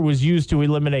tiebreaker was used to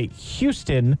eliminate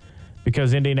Houston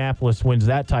because Indianapolis wins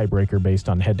that tiebreaker based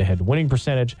on head-to-head winning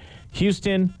percentage.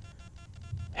 Houston,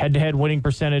 head-to-head winning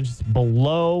percentage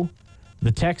below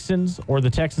the Texans, or the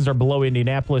Texans are below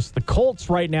Indianapolis. The Colts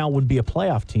right now would be a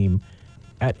playoff team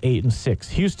at 8-6.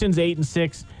 Houston's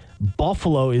 8-6.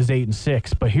 Buffalo is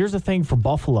 8-6. But here's the thing for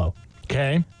Buffalo.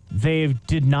 Okay. They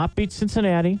did not beat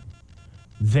Cincinnati.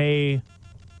 They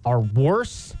are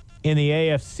worse in the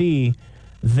AFC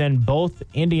than both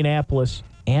Indianapolis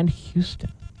and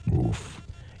Houston. Oof.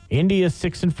 India's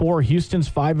 6-4. Houston's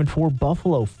 5-4.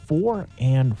 Buffalo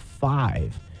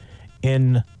 4-5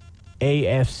 in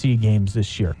AFC games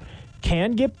this year.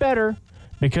 Can get better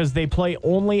because they play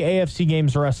only AFC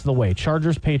games the rest of the way.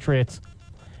 Chargers, Patriots,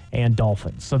 and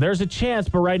Dolphins. So there's a chance,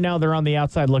 but right now they're on the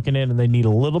outside looking in, and they need a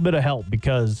little bit of help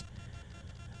because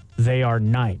they are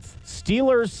 9th.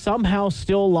 Steelers somehow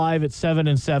still alive at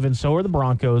 7-7. So are the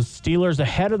Broncos. Steelers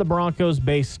ahead of the Broncos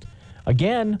based,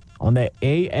 again, on the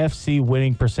AFC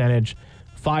winning percentage.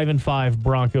 5-5,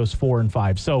 Broncos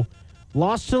 4-5. So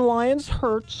loss to the Lions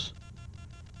hurts,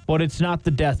 but it's not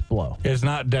the death blow. It's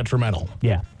not detrimental.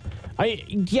 Yeah.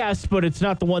 Yes, but it's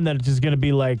not the one that is going to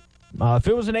be like, if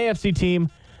it was an AFC team,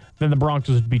 then the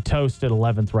Broncos would be toast at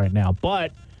 11th right now.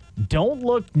 But don't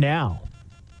look now.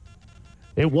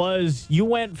 You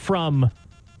went from,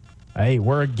 hey,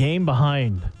 we're a game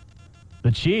behind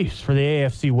the Chiefs for the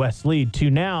AFC West lead to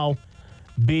now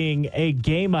being a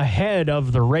game ahead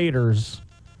of the Raiders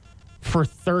for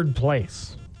 3rd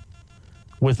place,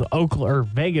 with Oakland or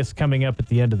Vegas coming up at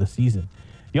the end of the season.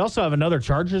 You also have another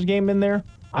Chargers game in there.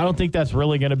 I don't think that's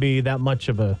really going to be that much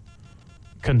of a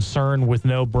concern with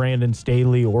no Brandon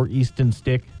Staley or Easton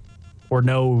Stick, or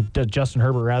no Justin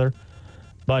Herbert, rather.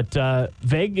 But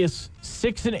Vegas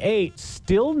 6-8,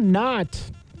 still not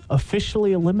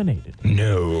officially eliminated.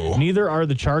 No. Neither are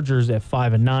the Chargers at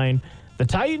 5-9. The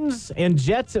Titans and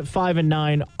Jets at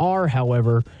 5-9 are,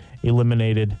 however,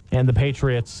 eliminated, and the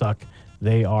Patriots suck.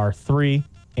 They are 3-11.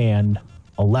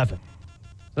 So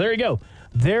there you go.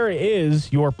 There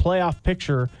is your playoff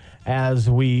picture as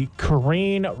we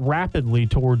careen rapidly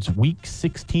towards Week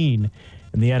 16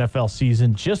 in the NFL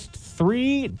season. Just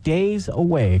 3 days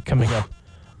away, coming up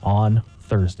on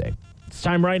Thursday. It's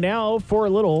time right now for a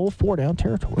little 4-down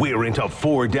territory. We're into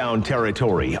 4-down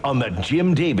territory on the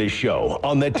Jim Davis Show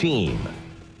on the team.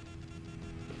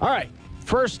 All right,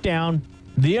 first down.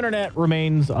 The internet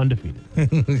remains undefeated.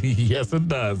 Yes, it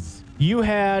does. You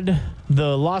had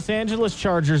the Los Angeles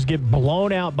Chargers get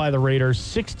blown out by the Raiders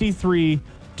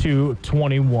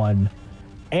 63-21.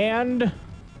 And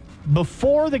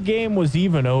before the game was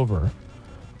even over,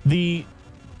 the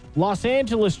Los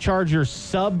Angeles Chargers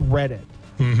subreddit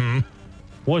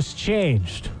was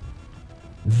changed.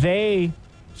 They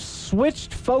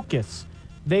switched focus.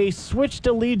 They switched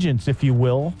allegiance, if you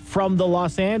will, from the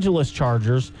Los Angeles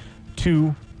Chargers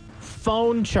to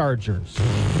phone Chargers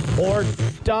or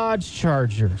Dodge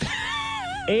Chargers.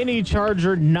 Any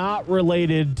Charger not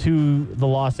related to the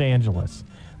Los Angeles.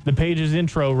 The page's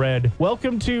intro read,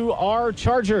 "Welcome to our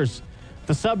Chargers,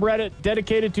 the subreddit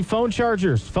dedicated to phone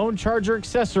chargers, phone charger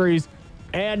accessories,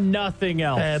 and nothing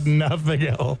else." And nothing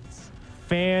else.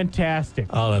 Fantastic.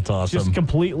 Oh, that's awesome. Just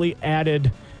completely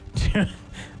added to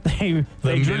they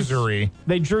misery.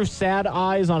 They drew sad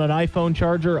eyes on an iPhone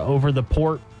charger over the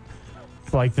port.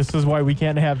 It's like, this is why we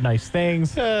can't have nice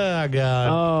things. Oh, God.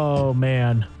 Oh,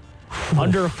 man.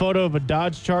 Under a photo of a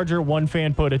Dodge Charger, one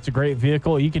fan put, "It's a great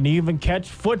vehicle. You can even catch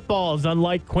footballs,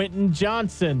 unlike Quentin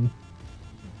Johnson."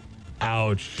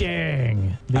 Ouch.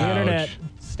 Dang. The Ouch. internet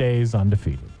stays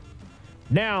undefeated.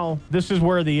 Now, this is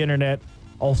where the internet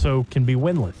also can be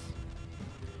winless.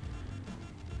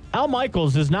 Al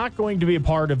Michaels is not going to be a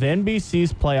part of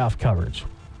NBC's playoff coverage.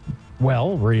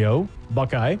 Well, Rio,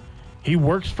 Buckeye, he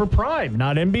works for Prime,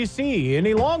 not NBC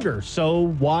any longer. So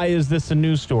why is this a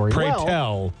news story? Pray Well,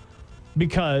 tell.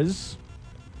 because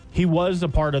he was a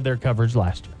part of their coverage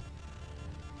last year.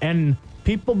 And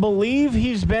people believe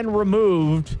he's been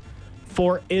removed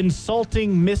for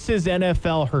insulting Mrs.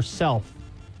 NFL herself,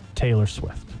 Taylor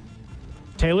Swift.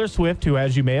 Taylor Swift, who,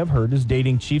 as you may have heard, is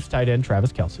dating Chiefs tight end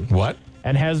Travis Kelce. What?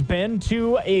 And has been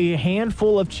to a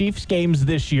handful of Chiefs games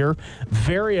this year,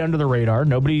 very under the radar.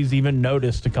 Nobody's even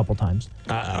noticed a couple times.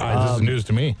 This is news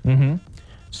to me.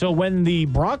 So when the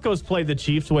Broncos played the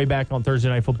Chiefs way back on Thursday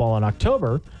Night Football in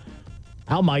October,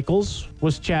 Al Michaels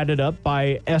was chatted up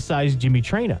by SI's Jimmy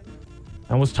Traina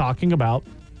and was talking about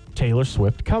Taylor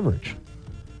Swift coverage.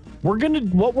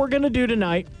 What we're gonna do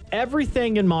tonight,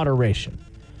 everything in moderation.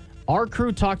 Our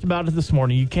crew talked about it this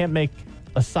morning. You can't make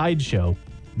a sideshow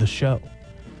the show.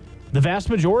 The vast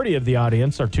majority of the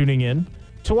audience are tuning in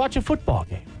to watch a football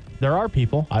game. There are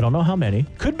people, I don't know how many,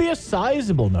 could be a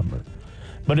sizable number,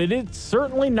 but it is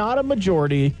certainly not a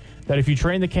majority that if you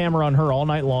train the camera on her all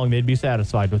night long, they'd be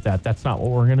satisfied with that. That's not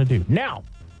what we're going to do. Now,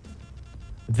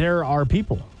 there are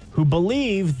people who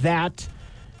believe that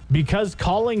because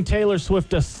calling Taylor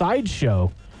Swift a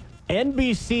sideshow,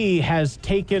 NBC has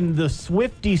taken the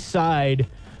Swiftie side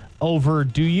over,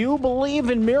 do you believe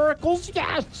in miracles?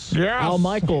 Yes. Yes. Al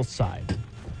Michaels' side.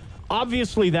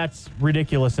 Obviously, that's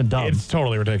ridiculous and dumb It's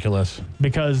totally ridiculous.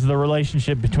 because the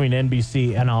relationship between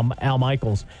NBC and Al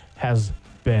Michaels has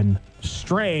been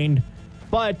strained.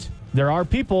 But there are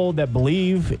people that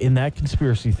believe in that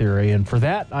conspiracy theory. And for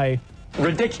that,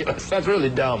 Ridiculous. That's really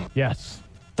dumb. yes.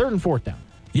 3rd and 4th down.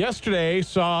 Yesterday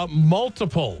saw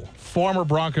multiple former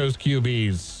Broncos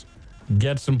QBs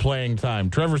get some playing time.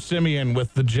 Trevor Siemian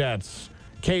with the Jets,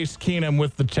 Case Keenum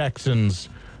with the Texans,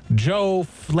 Joe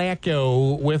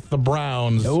Flacco with the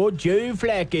Browns. Oh, Joe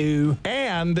Flacco.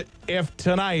 And if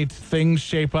tonight things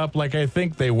shape up like I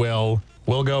think they will,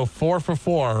 we'll go 4 for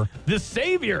 4. The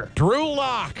Savior. Drew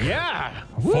Lock Yeah.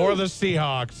 for the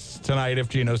Seahawks tonight if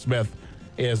Geno Smith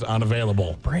is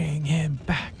unavailable. Bring him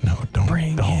back. No, don't.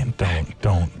 Bring him back.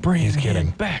 Don't. Bring He's him kidding.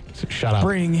 back. Shut up.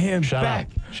 Bring him Shut back.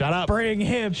 up. Shut up. Bring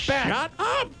him back. Shut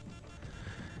up.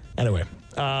 Anyway,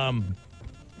 4th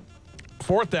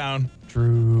down.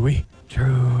 Drewy.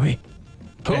 Okay,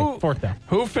 Who 4th down.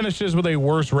 Who finishes with a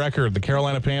worse record, the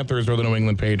Carolina Panthers or the New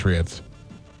England Patriots?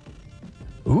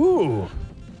 Ooh.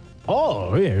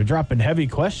 Oh, yeah, you're dropping heavy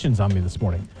questions on me this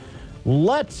morning.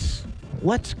 Let's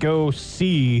go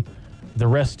see the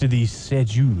rest of the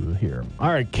schedule here. All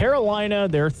right, Carolina,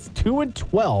 they're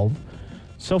 2-12.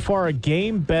 So far, a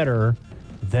game better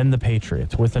than the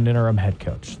Patriots with an interim head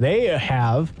coach. They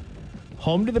have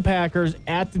home to the Packers,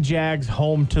 at the Jags,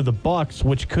 home to the Bucks,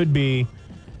 which could be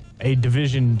a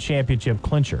division championship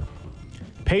clincher.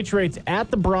 Patriots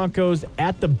at the Broncos,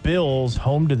 at the Bills,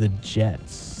 home to the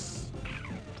Jets.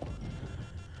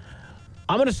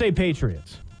 I'm going to say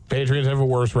Patriots. Patriots have a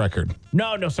worse record.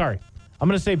 No, sorry. I'm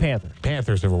going to say Panthers.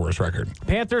 Panthers have a worse record.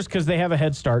 Panthers because they have a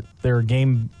head start. They're a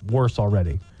game worse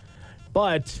already.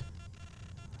 But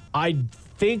I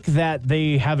think that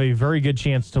they have a very good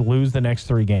chance to lose the next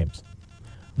 3 games.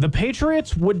 The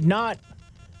Patriots would not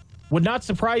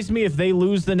surprise me if they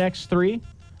lose the next 3,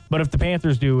 but if the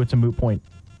Panthers do, it's a moot point.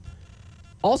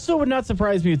 Also would not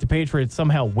surprise me if the Patriots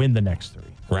somehow win the next 3.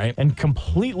 Right. And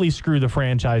completely screw the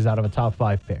franchise out of a top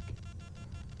 5 pick.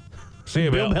 See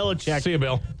you, Bill. Bill Belichick. See you,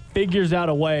 Bill. Figures out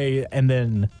a way and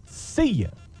then see ya.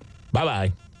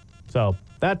 Bye-bye. So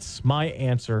that's my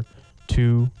answer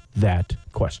to that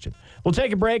question. We'll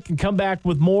take a break and come back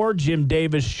with more Jim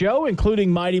Davis Show,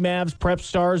 including Mighty Mavs, Prep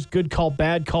Stars, good call,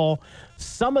 bad call.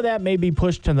 Some of that may be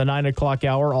pushed to the 9 o'clock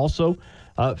hour. Also,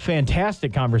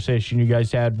 fantastic conversation you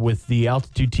guys had with the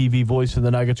Altitude TV voice of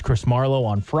the Nuggets, Chris Marlowe,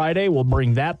 on Friday. We'll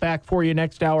bring that back for you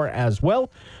next hour as well.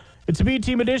 It's a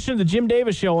B-Team edition of the Jim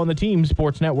Davis Show on the Team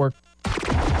Sports Network.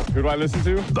 Who do I listen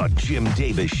to? The Jim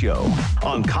Davis Show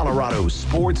on Colorado's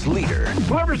sports leader.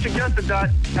 Whoever suggested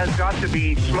that has got to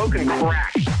be smoking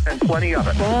crack, and plenty of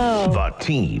it. The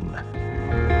Team.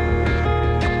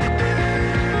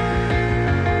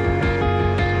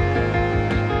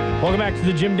 Welcome back to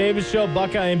the Jim Davis Show.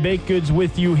 Buckeye and Baked Goods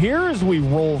with you here as we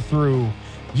roll through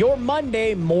your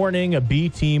Monday morning, a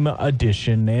B-Team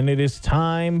edition, and it is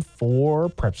time for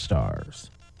Prep Stars.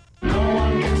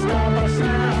 It's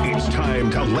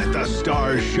time to let the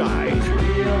stars shine.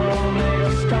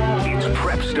 It's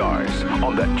Prep Stars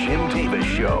on the Jim Davis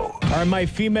Show. All right, my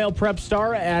female prep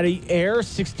star, Addie Air,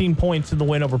 16 points in the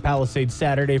win over Palisades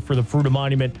Saturday for the Fruita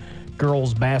Monument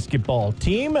girls basketball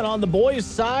team. And on the boys'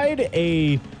 side,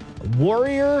 a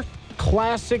Warrior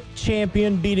Classic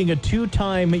champion beating a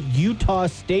 2-time Utah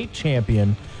State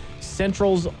champion.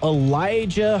 Central's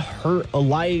Elijah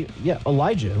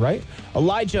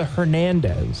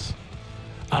Hernandez.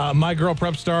 My girl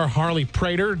prep star, Harley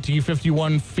Prater,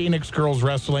 D51 Phoenix Girls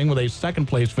Wrestling with a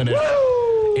second-place finish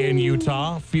in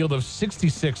Utah. Field of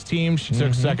 66 teams. She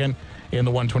took second in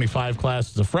the 125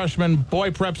 class as a freshman. Boy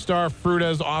prep star,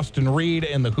 Fruita's Austin Reed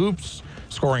in the hoops,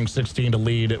 scoring 16 to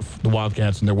lead the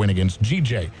Wildcats in their win against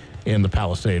GJ in the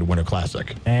Palisade Winter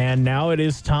Classic. And now it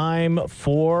is time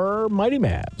for Mighty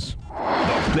Mavs.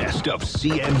 The best of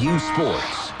CMU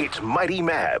sports. It's Mighty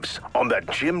Mavs on the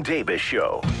Jim Davis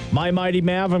Show. My Mighty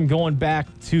Mav, I'm going back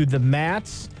to the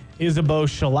mats. Isabeau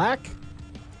shellacked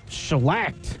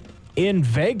in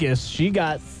Vegas. She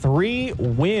got 3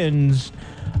 wins.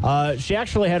 She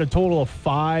actually had a total of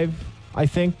 5, I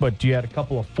think, but she had a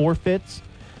couple of forfeits.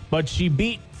 But she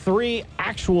beat 3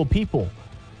 actual people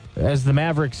as the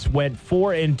Mavericks went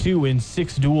 4-2 in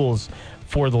 6 duels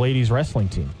for the ladies wrestling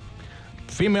team.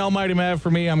 Female Mighty Mav for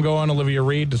me, I'm going Olivia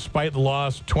Reed. Despite the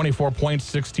loss, 24 points,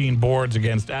 16 boards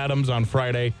against Adams on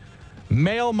Friday.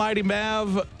 Male Mighty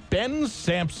Mav, Ben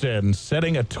Sampson,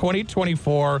 setting a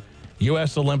 2024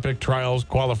 U.S. Olympic trials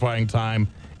qualifying time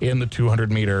in the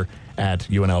 200-meter at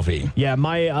UNLV. Yeah,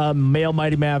 my male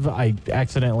Mighty Mav, I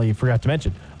accidentally forgot to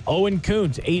mention. Owen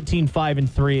Kuntz,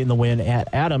 18-5-3 in the win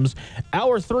at Adams.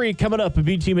 Hour 3 coming up, a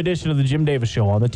B-Team edition of the Jim Davis Show on the